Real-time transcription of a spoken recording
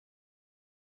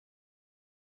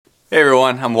Hey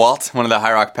everyone, I'm Walt, one of the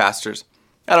High Rock pastors.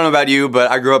 I don't know about you, but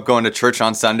I grew up going to church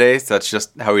on Sundays. That's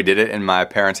just how we did it in my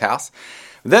parents' house.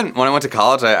 Then when I went to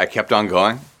college, I kept on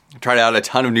going. I tried out a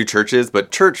ton of new churches, but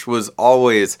church was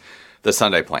always the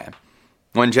Sunday plan.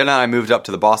 When Jenna and I moved up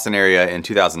to the Boston area in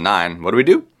 2009, what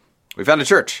do? We found a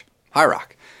church, High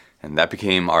Rock, and that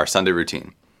became our Sunday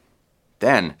routine.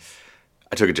 Then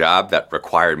I took a job that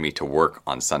required me to work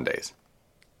on Sundays.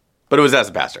 But it was as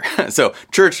a pastor, so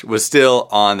church was still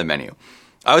on the menu.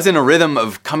 I was in a rhythm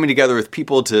of coming together with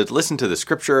people to listen to the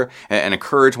scripture and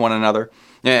encourage one another.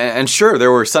 And sure,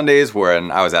 there were Sundays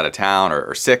when I was out of town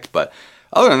or sick, but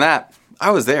other than that,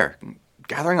 I was there.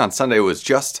 Gathering on Sunday was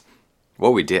just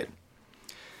what we did.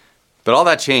 But all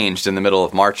that changed in the middle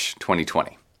of March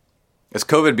 2020. As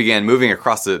COVID began moving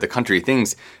across the country,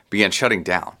 things began shutting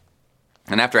down.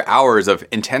 And after hours of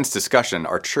intense discussion,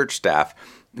 our church staff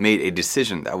made a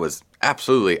decision that was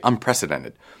absolutely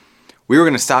unprecedented. We were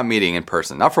going to stop meeting in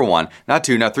person, not for one, not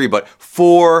two, not three, but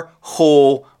 4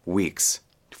 whole weeks.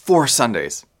 4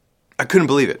 Sundays. I couldn't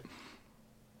believe it.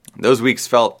 Those weeks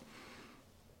felt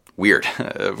weird.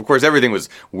 Of course, everything was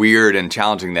weird and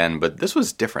challenging then, but this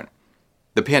was different.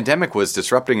 The pandemic was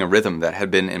disrupting a rhythm that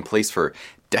had been in place for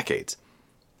decades.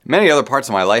 Many other parts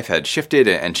of my life had shifted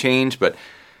and changed, but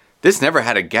this never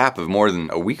had a gap of more than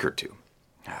a week or two.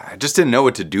 I just didn't know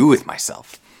what to do with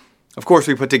myself. Of course,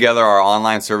 we put together our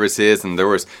online services, and there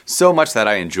was so much that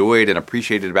I enjoyed and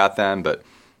appreciated about them, but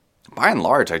by and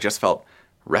large, I just felt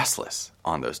restless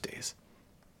on those days.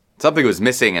 Something was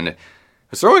missing, and it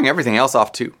was throwing everything else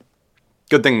off too.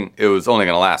 Good thing it was only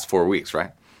going to last 4 weeks,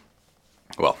 right?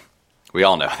 Well, we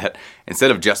all know that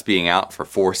instead of just being out for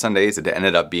 4 Sundays, it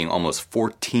ended up being almost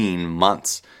 14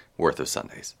 months worth of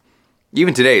Sundays.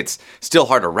 Even today, it's still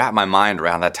hard to wrap my mind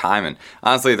around that time, and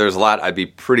honestly, there's a lot I'd be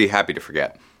pretty happy to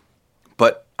forget.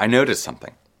 But I noticed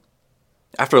something.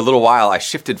 After a little while, I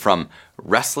shifted from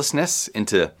restlessness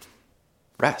into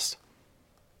rest.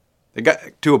 It got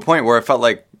to a point where I felt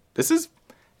like this is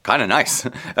kind of nice.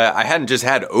 I hadn't just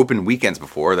had open weekends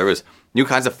before. There was new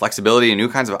kinds of flexibility and new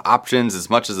kinds of options, as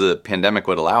much as the pandemic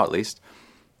would allow at least.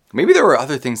 Maybe there were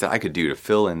other things that I could do to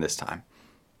fill in this time.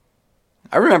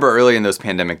 I remember early in those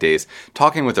pandemic days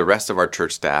talking with the rest of our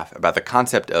church staff about the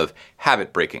concept of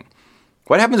habit breaking.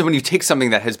 What happens when you take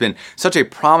something that has been such a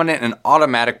prominent and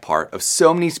automatic part of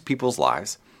so many people's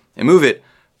lives and move it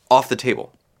off the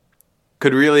table?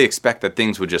 Could we really expect that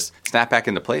things would just snap back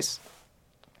into place?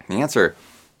 The answer,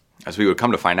 as we would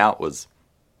come to find out, was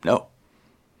no.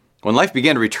 When life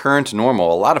began to return to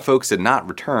normal, a lot of folks did not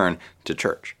return to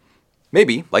church.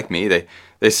 Maybe, like me,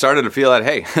 they started to feel that,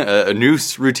 hey, a new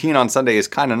routine on Sunday is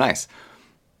kind of nice.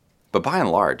 But by and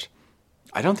large,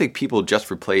 I don't think people just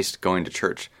replaced going to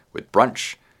church with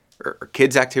brunch or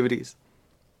kids' activities.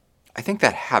 I think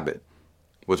that habit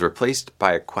was replaced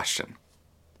by a question.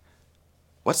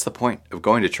 What's the point of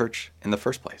going to church in the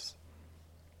first place?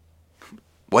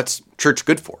 What's church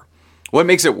good for? What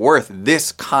makes it worth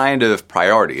this kind of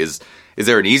priority? Is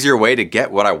there an easier way to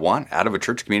get what I want out of a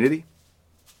church community?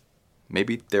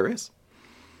 Maybe there is.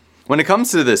 When it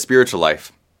comes to the spiritual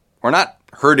life, we're not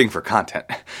hurting for content.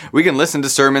 We can listen to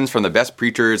sermons from the best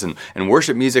preachers and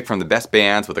worship music from the best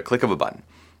bands with a click of a button.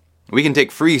 We can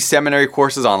take free seminary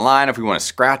courses online if we want to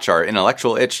scratch our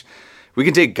intellectual itch. We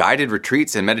can take guided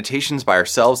retreats and meditations by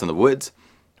ourselves in the woods.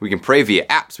 We can pray via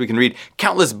apps. We can read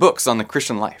countless books on the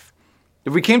Christian life.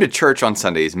 If we came to church on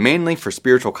Sundays mainly for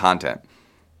spiritual content,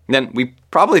 then we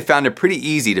probably found it pretty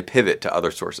easy to pivot to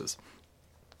other sources.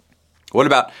 What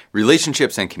about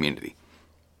relationships and community?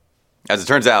 As it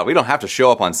turns out, we don't have to show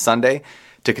up on Sunday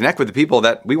to connect with the people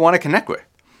that we want to connect with.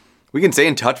 We can stay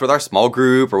in touch with our small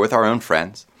group or with our own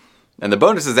friends. And the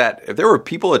bonus is that if there were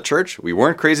people at church we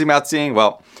weren't crazy about seeing,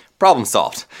 well, problem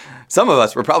solved. Some of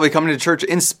us were probably coming to church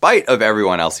in spite of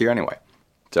everyone else here anyway.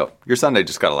 So your Sunday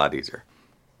just got a lot easier.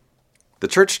 The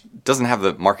church doesn't have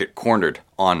the market cornered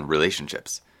on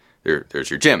relationships. There's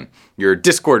your gym, your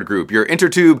Discord group, your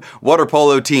Intertube water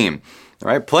polo team,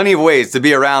 right? Plenty of ways to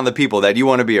be around the people that you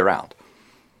want to be around.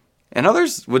 And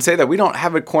others would say that we don't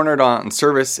have it cornered on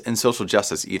service and social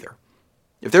justice either.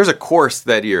 If there's a course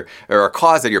or a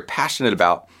cause that you're passionate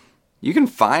about, you can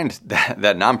find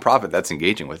that nonprofit that's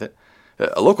engaging with it.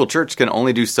 A local church can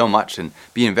only do so much and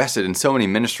be invested in so many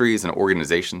ministries and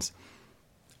organizations.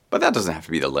 But that doesn't have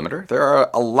to be the limiter. There are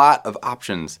a lot of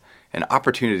options and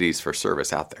opportunities for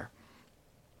service out there.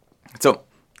 So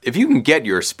if you can get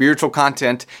your spiritual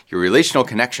content, your relational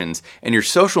connections, and your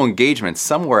social engagement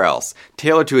somewhere else,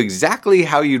 tailored to exactly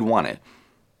how you'd want it,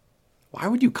 why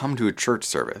would you come to a church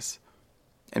service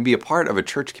and be a part of a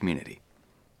church community?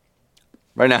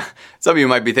 Right now, some of you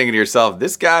might be thinking to yourself,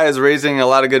 this guy is raising a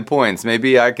lot of good points.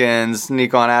 Maybe I can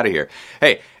sneak on out of here.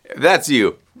 Hey, if that's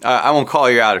you, I won't call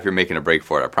you out if you're making a break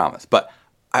for it, I promise. But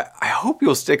I hope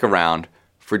you'll stick around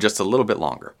for just a little bit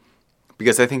longer,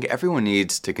 because I think everyone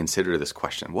needs to consider this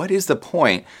question. What is the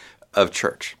point of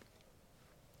church?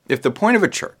 If the point of a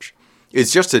church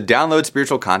is just to download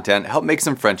spiritual content, help make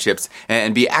some friendships,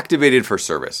 and be activated for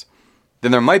service,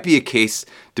 then there might be a case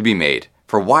to be made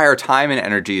for why our time and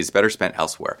energy is better spent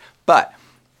elsewhere. But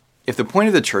if the point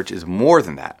of the church is more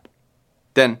than that,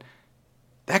 then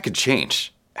that could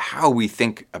change how we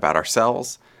think about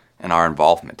ourselves and our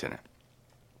involvement in it.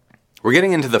 We're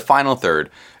getting into the final third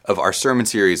of our sermon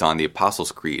series on the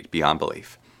Apostles' Creed, Beyond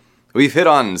Belief. We've hit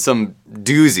on some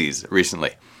doozies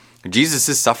recently.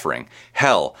 Jesus' suffering,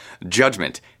 hell,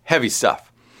 judgment, heavy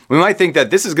stuff. We might think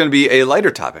that this is going to be a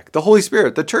lighter topic. The Holy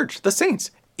Spirit, the church, the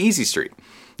saints, easy street.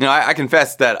 I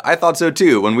confess that I thought so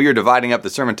too. When we were dividing up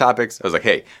the sermon topics, I was like,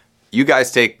 hey, you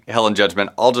guys take hell and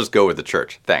judgment. I'll just go with the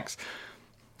church. Thanks.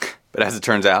 But as it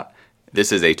turns out,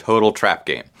 this is a total trap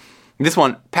game. This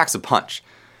one packs a punch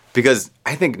because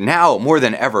I think now more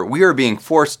than ever, we are being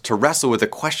forced to wrestle with the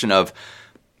question of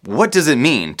what does it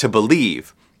mean to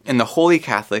believe in the Holy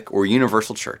Catholic or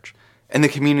Universal Church and the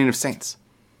communion of saints?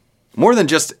 More than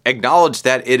just acknowledge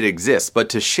that it exists, but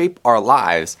to shape our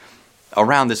lives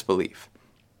around this belief.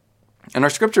 In our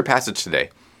scripture passage today,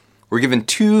 we're given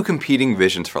two competing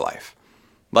visions for life.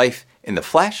 Life in the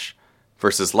flesh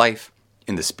versus life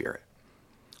in the spirit.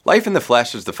 Life in the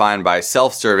flesh is defined by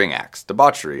self-serving acts,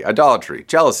 debauchery, idolatry,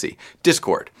 jealousy,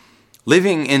 discord,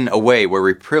 living in a way where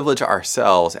we privilege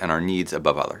ourselves and our needs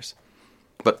above others.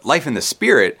 But life in the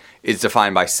spirit is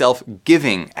defined by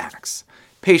self-giving acts,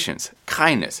 patience,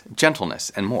 kindness,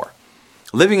 gentleness, and more.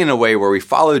 Living in a way where we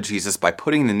follow Jesus by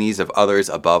putting the needs of others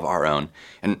above our own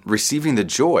and receiving the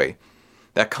joy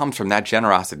that comes from that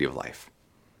generosity of life.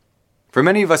 For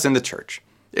many of us in the church,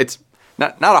 it's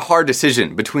not a hard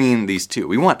decision between these two.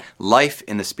 We want life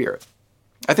in the Spirit.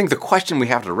 I think the question we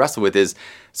have to wrestle with is,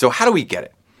 so how do we get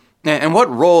it? And what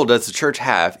role does the church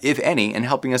have, if any, in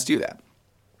helping us do that?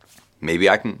 Maybe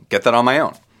I can get that on my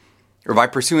own, or by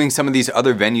pursuing some of these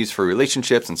other venues for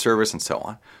relationships and service and so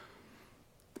on.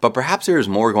 But perhaps there is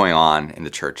more going on in the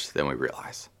church than we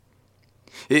realize.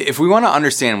 If we want to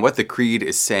understand what the Creed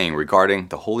is saying regarding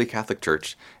the Holy Catholic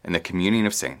Church and the communion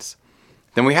of saints,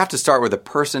 then we have to start with the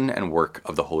person and work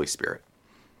of the Holy Spirit.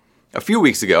 A few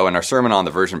weeks ago in our sermon on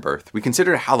the virgin birth, we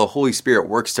considered how the Holy Spirit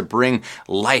works to bring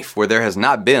life where there has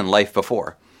not been life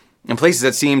before, in places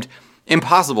that seemed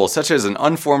impossible, such as an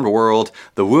unformed world,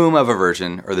 the womb of a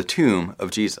virgin, or the tomb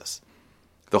of Jesus.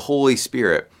 The Holy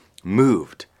Spirit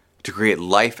moved to create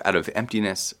life out of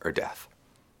emptiness or death.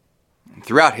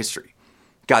 Throughout history,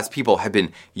 God's people have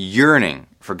been yearning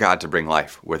for God to bring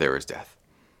life where there was death.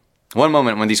 One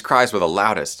moment when these cries were the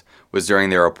loudest was during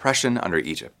their oppression under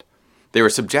Egypt. They were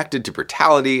subjected to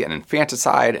brutality and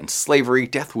infanticide and slavery.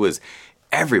 Death was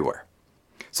everywhere.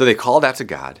 So they called out to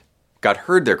God. God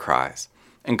heard their cries,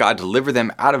 and God delivered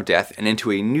them out of death and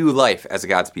into a new life as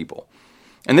God's people.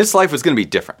 And this life was going to be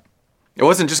different. It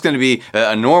wasn't just going to be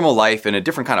a normal life in a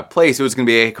different kind of place. It was going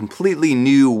to be a completely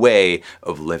new way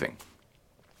of living.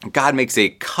 God makes a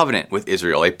covenant with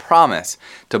Israel, a promise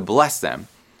to bless them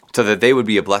so that they would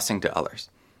be a blessing to others.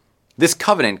 This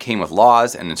covenant came with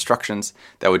laws and instructions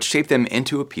that would shape them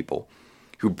into a people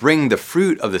who bring the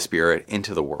fruit of the Spirit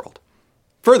into the world.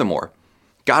 Furthermore,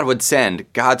 God would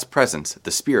send God's presence,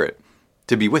 the Spirit,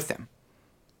 to be with them.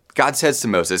 God says to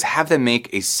Moses, "Have them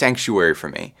make a sanctuary for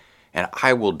me, and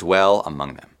I will dwell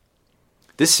among them."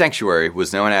 This sanctuary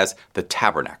was known as the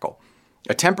tabernacle,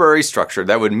 a temporary structure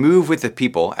that would move with the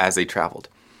people as they traveled.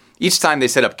 Each time they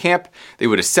set up camp, they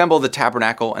would assemble the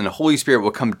tabernacle, and the Holy Spirit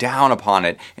would come down upon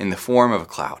it in the form of a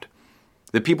cloud.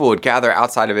 The people would gather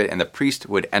outside of it, and the priest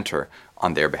would enter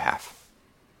on their behalf.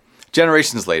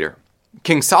 Generations later,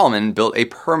 King Solomon built a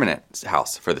permanent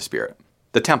house for the Spirit,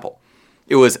 the temple.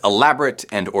 It was elaborate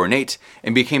and ornate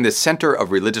and became the center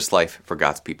of religious life for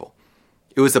God's people.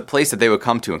 It was a place that they would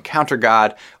come to encounter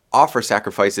God, offer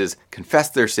sacrifices, confess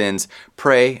their sins,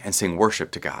 pray, and sing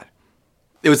worship to God.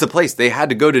 It was the place they had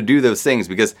to go to do those things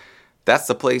because that's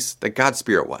the place that God's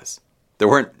Spirit was. There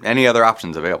weren't any other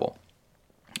options available,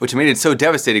 which made it so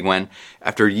devastating when,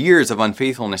 after years of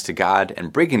unfaithfulness to God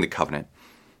and breaking the covenant,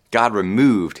 God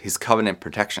removed his covenant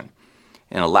protection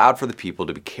and allowed for the people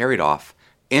to be carried off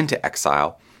into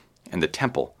exile and the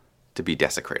temple to be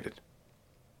desecrated.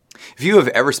 If you have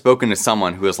ever spoken to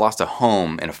someone who has lost a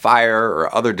home in a fire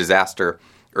or other disaster,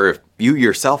 or if you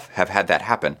yourself have had that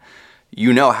happen,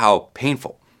 you know how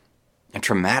painful and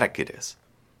traumatic it is.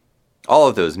 All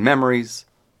of those memories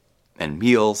and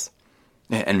meals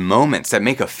and moments that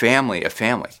make a family a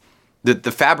family.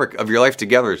 The fabric of your life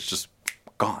together is just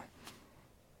gone.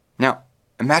 Now,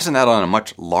 imagine that on a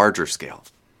much larger scale.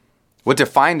 What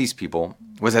defined these people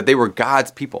was that they were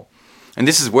God's people. And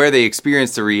this is where they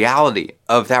experienced the reality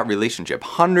of that relationship.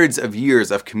 Hundreds of years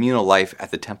of communal life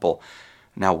at the temple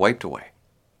now wiped away.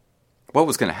 What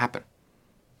was going to happen?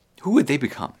 Who would they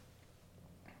become?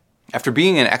 After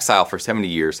being in exile for 70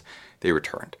 years, they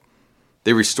returned.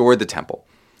 They restored the temple.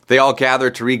 They all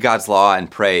gathered to read God's law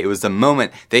and pray. It was the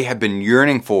moment they had been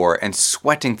yearning for and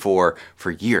sweating for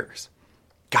years.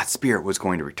 God's Spirit was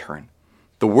going to return.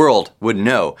 The world would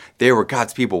know they were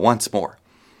God's people once more.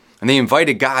 And they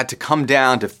invited God to come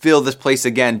down to fill this place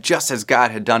again, just as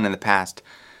God had done in the past.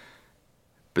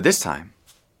 But this time,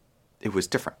 it was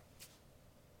different.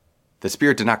 The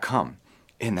Spirit did not come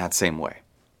in that same way.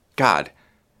 God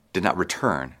did not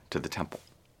return to the temple.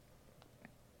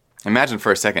 Imagine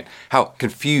for a second how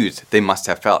confused they must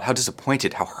have felt, how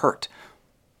disappointed, how hurt.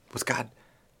 Was God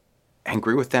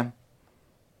angry with them?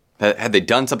 Had they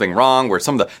done something wrong? Were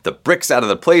some of the bricks out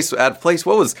of place?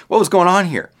 What was going on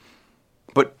here?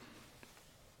 But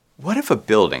what if a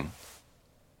building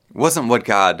wasn't what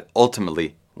God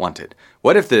ultimately wanted?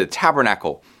 What if the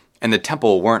tabernacle and the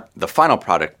temple weren't the final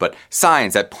product, but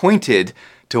signs that pointed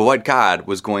to what God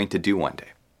was going to do one day?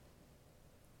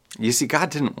 You see, God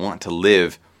didn't want to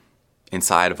live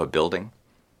inside of a building,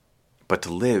 but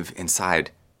to live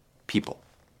inside people.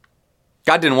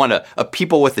 God didn't want a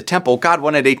people with the temple. God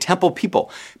wanted a temple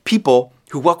people. People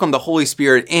who welcomed the Holy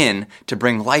Spirit in to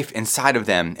bring life inside of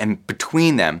them and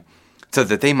between them so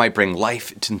that they might bring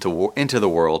life into the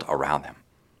world around them.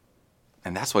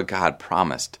 And that's what God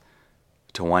promised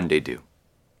to one day do.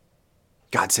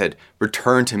 God said,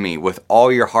 "Return to me with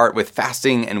all your heart, with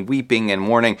fasting and weeping and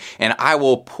mourning, and I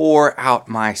will pour out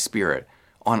my Spirit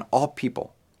on all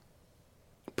people."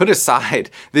 Put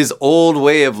aside this old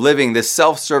way of living, this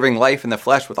self-serving life in the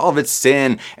flesh with all of its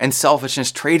sin and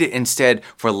selfishness. Trade it instead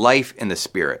for life in the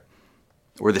Spirit,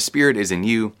 where the Spirit is in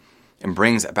you and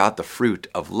brings about the fruit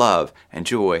of love and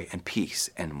joy and peace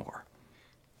and more.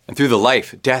 And through the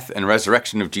life, death, and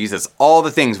resurrection of Jesus, all the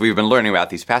things we've been learning about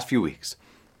these past few weeks,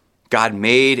 God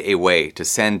made a way to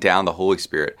send down the Holy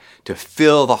Spirit to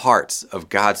fill the hearts of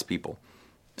God's people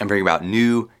and bring about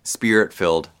new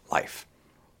Spirit-filled life.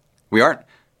 We aren't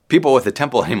people with a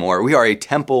temple anymore. We are a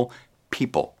temple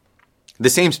people. The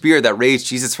same Spirit that raised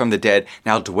Jesus from the dead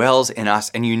now dwells in us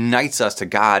and unites us to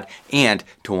God and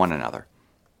to one another.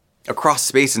 Across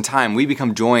space and time, we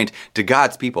become joined to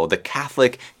God's people, the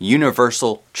Catholic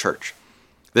Universal Church,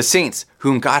 the saints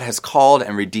whom God has called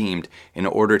and redeemed in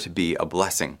order to be a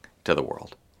blessing to the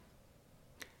world.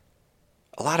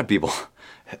 A lot of people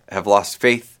have lost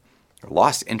faith or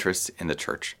lost interest in the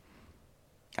church.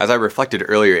 As I reflected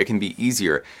earlier, it can be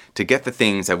easier to get the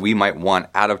things that we might want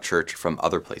out of church from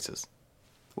other places.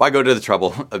 Why go to the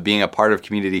trouble of being a part of a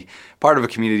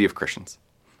community of Christians?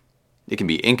 It can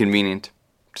be inconvenient,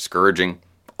 discouraging,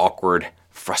 awkward,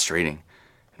 frustrating,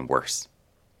 and worse.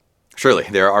 Surely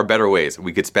there are better ways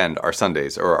we could spend our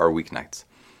Sundays or our weeknights.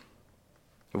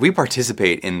 If we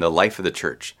participate in the life of the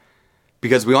church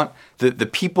because we want the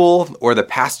people or the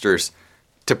pastors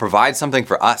to provide something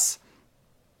for us,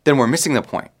 then we're missing the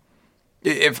point.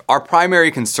 If our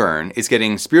primary concern is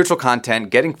getting spiritual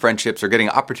content, getting friendships, or getting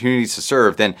opportunities to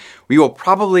serve, then we will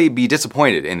probably be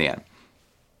disappointed in the end.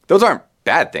 Those aren't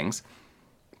bad things,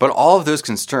 but all of those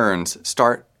concerns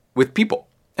start with people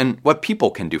and what people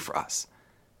can do for us.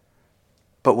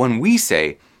 But when we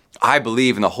say, "I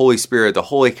believe in the Holy Spirit, the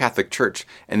Holy Catholic Church,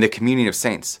 and the communion of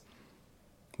saints,"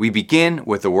 we begin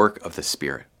with the work of the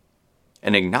Spirit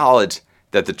and acknowledge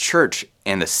that the church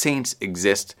and the saints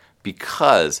exist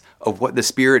because of what the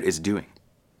Spirit is doing.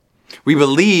 We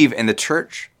believe in the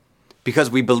church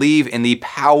because we believe in the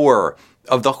power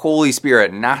of the Holy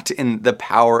Spirit, not in the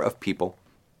power of people.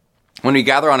 When we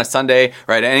gather on a Sunday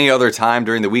or at any other time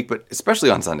during the week, but especially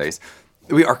on Sundays,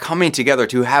 we are coming together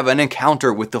to have an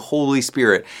encounter with the Holy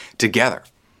Spirit together.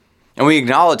 And we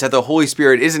acknowledge that the Holy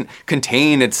Spirit isn't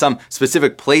contained in some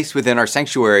specific place within our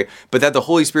sanctuary, but that the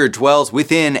Holy Spirit dwells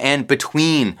within and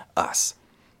between us.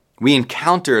 We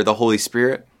encounter the Holy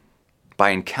Spirit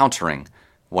by encountering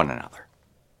one another.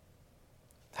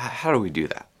 How do we do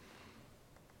that?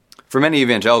 For many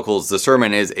evangelicals, the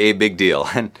sermon is a big deal,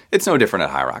 and it's no different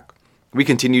at High Rock. We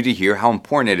continue to hear how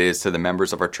important it is to the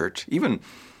members of our church, even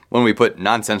when we put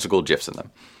nonsensical GIFs in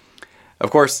them. Of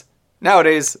course,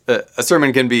 nowadays, a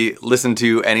sermon can be listened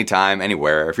to anytime,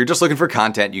 anywhere. If you're just looking for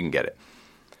content, you can get it.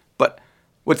 But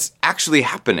what's actually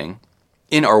happening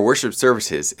in our worship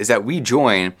services is that we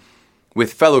join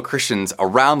with fellow Christians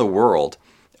around the world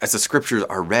as the scriptures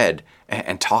are read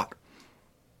and taught.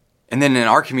 And then in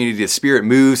our community, the Spirit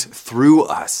moves through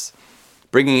us,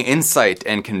 bringing insight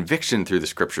and conviction through the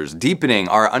scriptures, deepening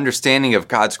our understanding of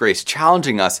God's grace,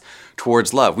 challenging us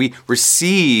towards love. We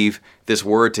receive this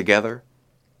word together,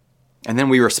 and then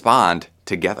we respond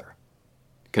together,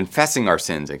 confessing our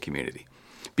sins in community,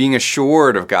 being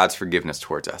assured of God's forgiveness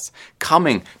towards us,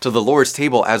 coming to the Lord's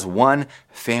table as one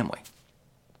family.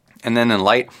 And then in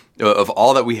light of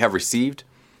all that we have received,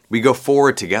 we go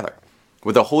forward together,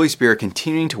 with the Holy Spirit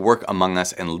continuing to work among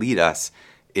us and lead us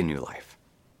in new life.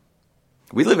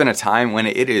 We live in a time when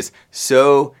it is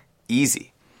so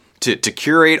easy to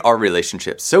curate our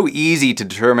relationships, so easy to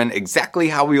determine exactly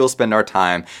how we will spend our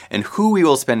time and who we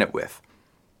will spend it with.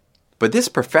 But this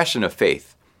profession of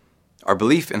faith, our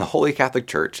belief in the Holy Catholic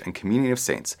Church and communion of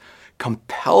saints,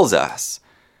 compels us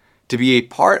to be a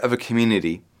part of a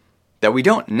community that we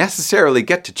don't necessarily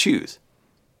get to choose.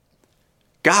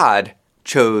 God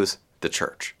chose the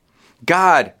church.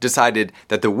 God decided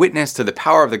that the witness to the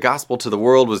power of the gospel to the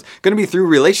world was going to be through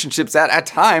relationships that at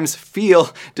times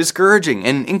feel discouraging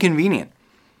and inconvenient.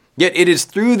 Yet it is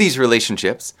through these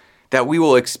relationships that we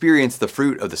will experience the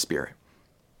fruit of the Spirit.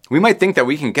 We might think that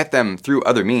we can get them through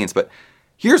other means, but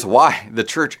here's why the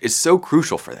church is so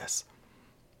crucial for this.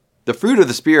 The fruit of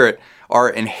the Spirit are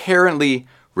inherently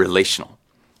relational.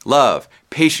 Love,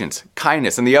 patience,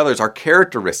 kindness, and the others are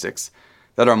characteristics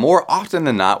that are more often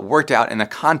than not worked out in the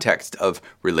context of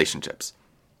relationships.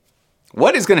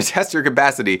 What is going to test your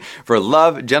capacity for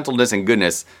love, gentleness, and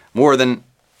goodness more than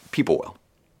people will?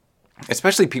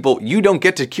 Especially people you don't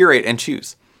get to curate and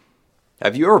choose.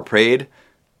 Have you ever prayed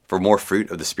for more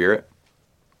fruit of the Spirit?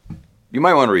 You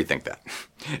might want to rethink that.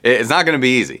 It's not going to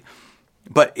be easy.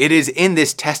 But it is in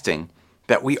this testing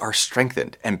that we are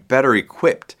strengthened and better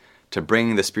equipped to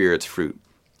bring the Spirit's fruit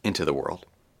into the world.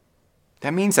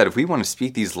 That means that if we want to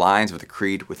speak these lines of the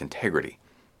Creed with integrity,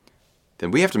 then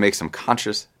we have to make some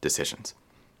conscious decisions.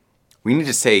 We need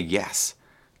to say yes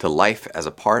to life as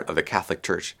a part of the Catholic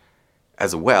Church,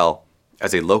 as well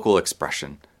as a local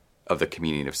expression of the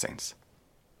communion of saints.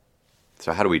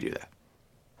 So how do we do that?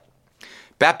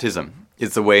 Baptism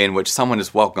is the way in which someone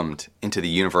is welcomed into the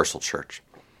universal church.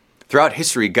 Throughout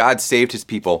history, God saved his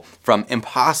people from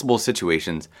impossible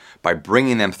situations by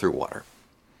bringing them through water.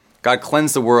 God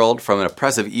cleansed the world from an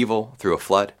oppressive evil through a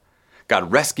flood.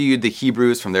 God rescued the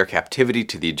Hebrews from their captivity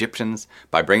to the Egyptians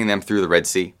by bringing them through the Red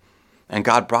Sea. And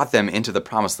God brought them into the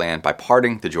Promised Land by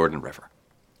parting the Jordan River.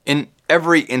 In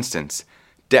every instance,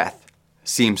 death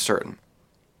seemed certain,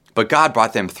 but God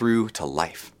brought them through to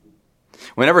life.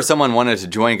 Whenever someone wanted to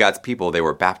join God's people, they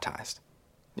were baptized.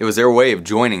 It was their way of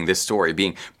joining this story,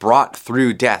 being brought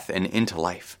through death and into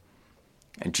life.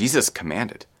 And Jesus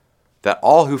commanded that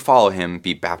all who follow him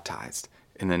be baptized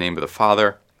in the name of the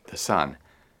Father, the Son,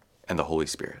 and the Holy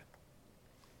Spirit.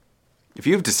 If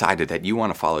you have decided that you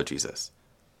want to follow Jesus,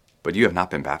 but you have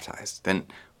not been baptized, then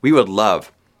we would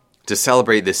love to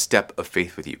celebrate this step of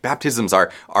faith with you. Baptisms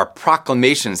are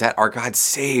proclamations that our God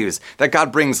saves, that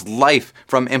God brings life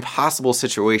from impossible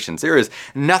situations. There is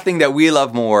nothing that we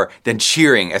love more than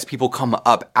cheering as people come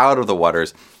up out of the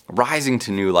waters, rising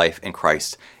to new life in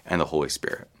Christ and the Holy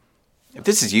Spirit. If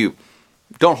this is you,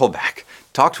 don't hold back.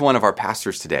 Talk to one of our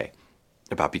pastors today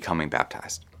about becoming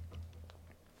baptized.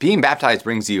 Being baptized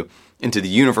brings you into the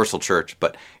universal church,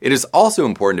 but it is also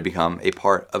important to become a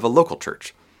part of a local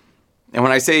church. And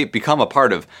when I say become a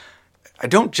part of, I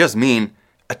don't just mean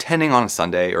attending on a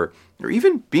Sunday or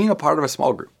even being a part of a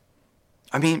small group.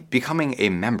 I mean becoming a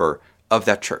member of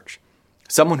that church,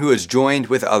 someone who has joined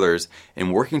with others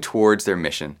in working towards their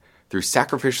mission through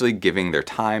sacrificially giving their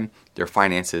time, their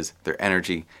finances, their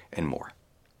energy, and more.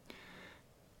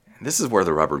 And this is where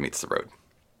the rubber meets the road.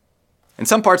 In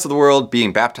some parts of the world,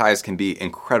 being baptized can be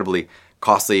incredibly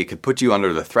costly. It could put you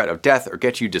under the threat of death or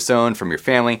get you disowned from your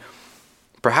family.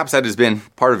 Perhaps that has been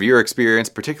part of your experience,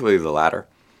 particularly the latter.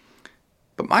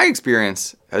 But my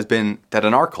experience has been that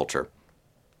in our culture,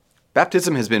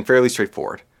 baptism has been fairly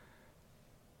straightforward,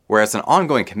 whereas an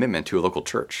ongoing commitment to a local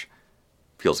church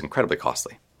feels incredibly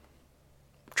costly.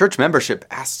 Church membership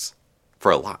asks for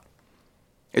a lot.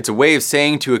 It's a way of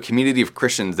saying to a community of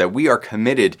Christians that we are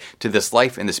committed to this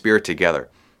life in the Spirit together,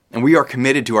 and we are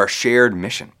committed to our shared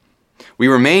mission. We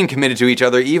remain committed to each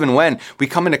other even when we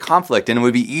come into conflict and it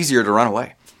would be easier to run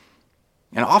away.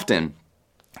 And often,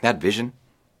 that vision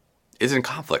is in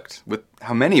conflict with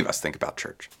how many of us think about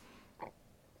church.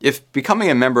 If becoming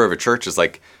a member of a church is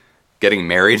like getting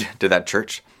married to that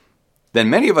church, then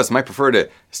many of us might prefer to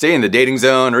stay in the dating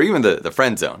zone or even the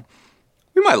friend zone.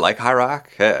 We might like High Rock,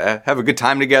 have a good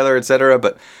time together, etc.,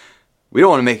 but we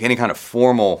don't want to make any kind of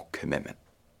formal commitment.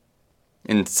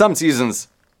 In some seasons,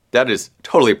 that is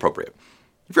totally appropriate.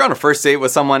 If you're on a first date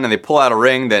with someone and they pull out a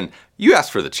ring, then you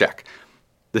ask for the check.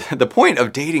 The point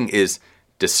of dating is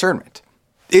discernment.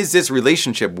 Is this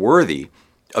relationship worthy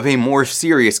of a more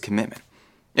serious commitment?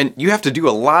 And you have to do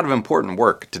a lot of important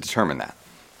work to determine that.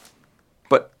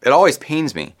 But it always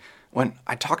pains me when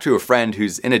I talk to a friend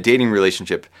who's in a dating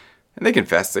relationship and they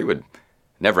confess they would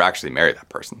never actually marry that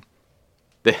person.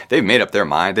 They've made up their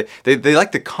mind. They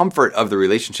like the comfort of the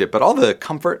relationship, but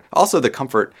also the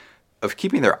comfort of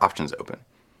keeping their options open.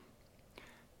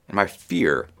 And my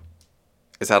fear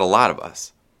is that a lot of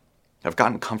us have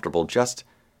gotten comfortable just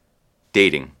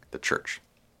dating the church.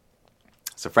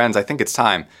 So friends, I think it's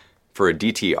time for a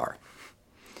DTR.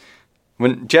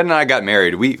 When Jen and I got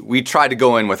married, we tried to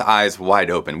go in with eyes wide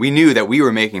open. We knew that we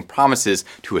were making promises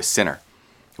to a sinner.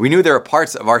 We knew there were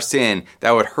parts of our sin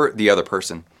that would hurt the other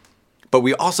person. But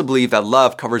we also believed that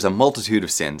love covers a multitude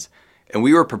of sins, and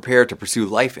we were prepared to pursue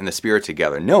life in the Spirit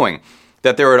together, knowing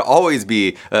that there would always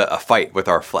be a fight with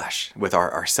our flesh, with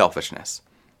our selfishness.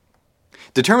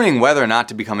 Determining whether or not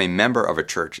to become a member of a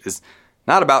church is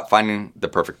not about finding the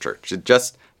perfect church. It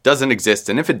just doesn't exist,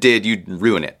 and if it did, you'd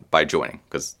ruin it by joining,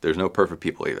 because there's no perfect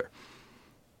people either.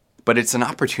 But it's an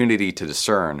opportunity to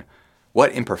discern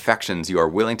what imperfections you are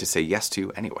willing to say yes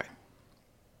to anyway.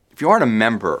 If you aren't a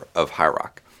member of High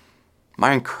Rock,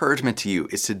 my encouragement to you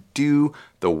is to do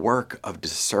the work of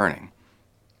discerning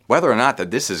whether or not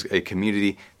that this is a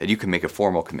community that you can make a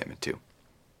formal commitment to.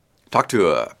 Talk to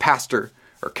a pastor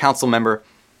or council member,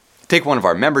 take one of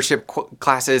our membership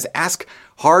classes, ask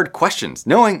hard questions,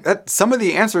 knowing that some of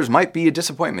the answers might be a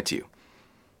disappointment to you.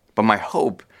 But my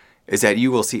hope is that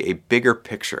you will see a bigger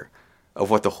picture of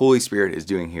what the Holy Spirit is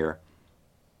doing here,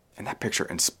 and that picture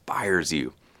inspires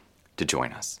you to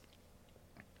join us.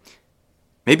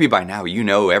 Maybe by now you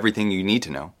know everything you need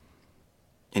to know,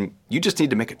 and you just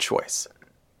need to make a choice.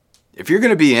 If you're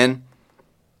going to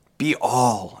be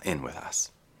all in with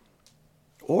us.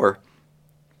 Or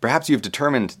perhaps you've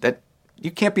determined that you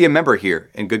can't be a member here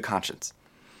in good conscience.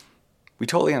 We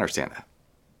totally understand that.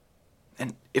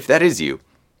 And if that is you,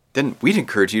 then we'd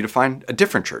encourage you to find a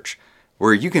different church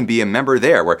where you can be a member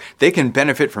there, where they can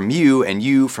benefit from you and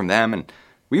you from them, and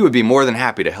we would be more than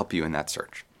happy to help you in that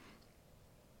search.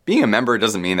 Being a member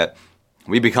doesn't mean that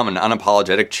we become an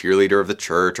unapologetic cheerleader of the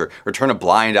church or turn a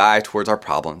blind eye towards our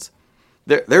problems.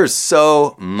 There's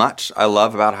so much I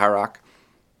love about High Rock,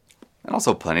 and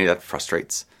also plenty that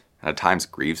frustrates and at times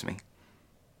grieves me.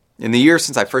 In the years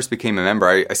since I first became a member,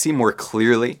 I see more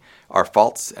clearly our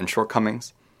faults and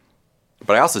shortcomings,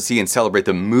 but I also see and celebrate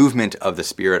the movement of the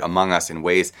Spirit among us in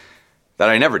ways that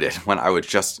I never did when I was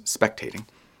just spectating.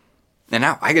 And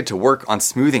now I get to work on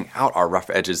smoothing out our rough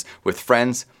edges with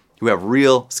friends who have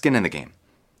real skin in the game,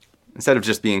 instead of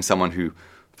just being someone who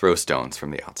throws stones from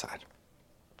the outside.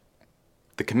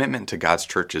 The commitment to God's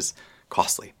church is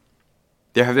costly.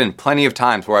 There have been plenty of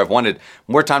times where I've wanted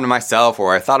more time to myself,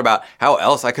 or I thought about how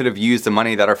else I could have used the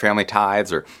money that our family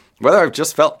tithes, or whether I've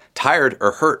just felt tired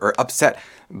or hurt or upset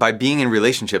by being in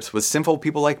relationships with sinful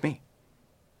people like me.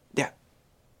 Yeah,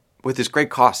 with this great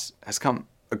cost has come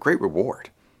a great reward.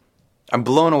 I'm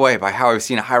blown away by how I've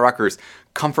seen High Rockers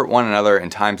comfort one another in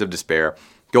times of despair,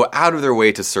 go out of their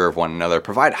way to serve one another,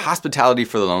 provide hospitality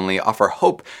for the lonely, offer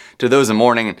hope to those in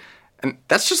mourning, and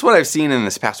that's just what I've seen in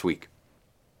this past week.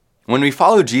 When we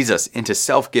follow Jesus into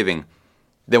self-giving,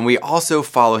 then we also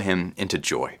follow him into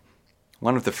joy,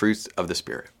 one of the fruits of the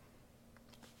Spirit.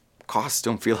 Costs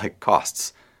don't feel like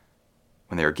costs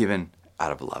when they are given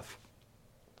out of love.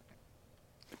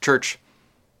 Church,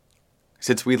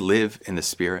 since we live in the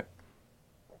Spirit,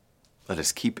 let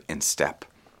us keep in step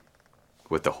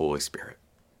with the Holy Spirit.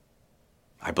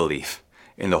 I believe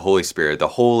in the Holy Spirit, the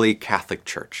Holy Catholic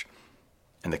Church,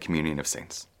 and the communion of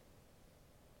saints.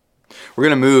 We're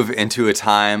going to move into a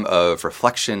time of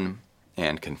reflection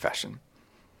and confession.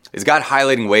 Is God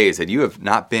highlighting ways that you have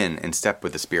not been in step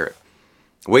with the Spirit?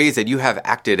 Ways that you have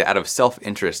acted out of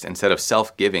self-interest instead of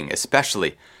self-giving,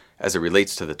 especially as it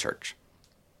relates to the church?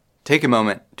 Take a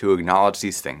moment to acknowledge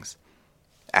these things,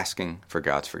 asking for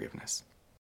God's forgiveness.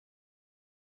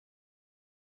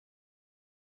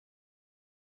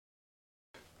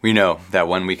 We know that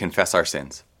when we confess our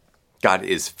sins, God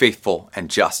is faithful and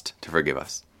just to forgive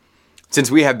us. Since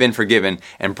we have been forgiven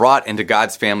and brought into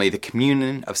God's family, the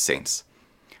communion of saints,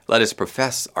 let us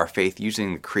profess our faith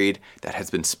using the creed that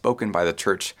has been spoken by the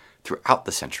church throughout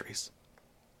the centuries.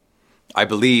 I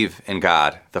believe in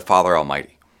God, the Father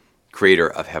Almighty, creator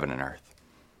of heaven and earth.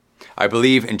 I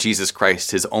believe in Jesus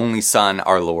Christ, his only Son,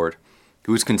 our Lord,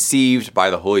 who was conceived by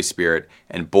the Holy Spirit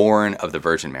and born of the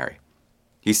Virgin Mary.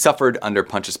 He suffered under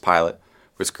Pontius Pilate,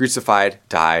 was crucified,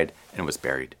 died, and was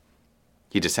buried.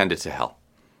 He descended to hell.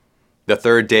 The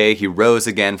third day he rose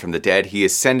again from the dead. He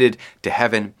ascended to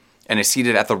heaven and is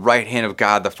seated at the right hand of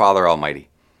God the Father Almighty.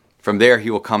 From there he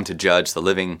will come to judge the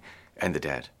living and the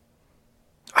dead.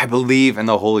 I believe in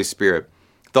the Holy Spirit,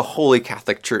 the Holy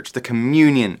Catholic Church, the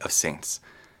communion of saints,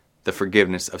 the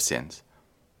forgiveness of sins,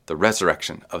 the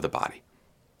resurrection of the body,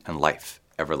 and life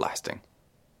everlasting.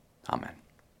 Amen.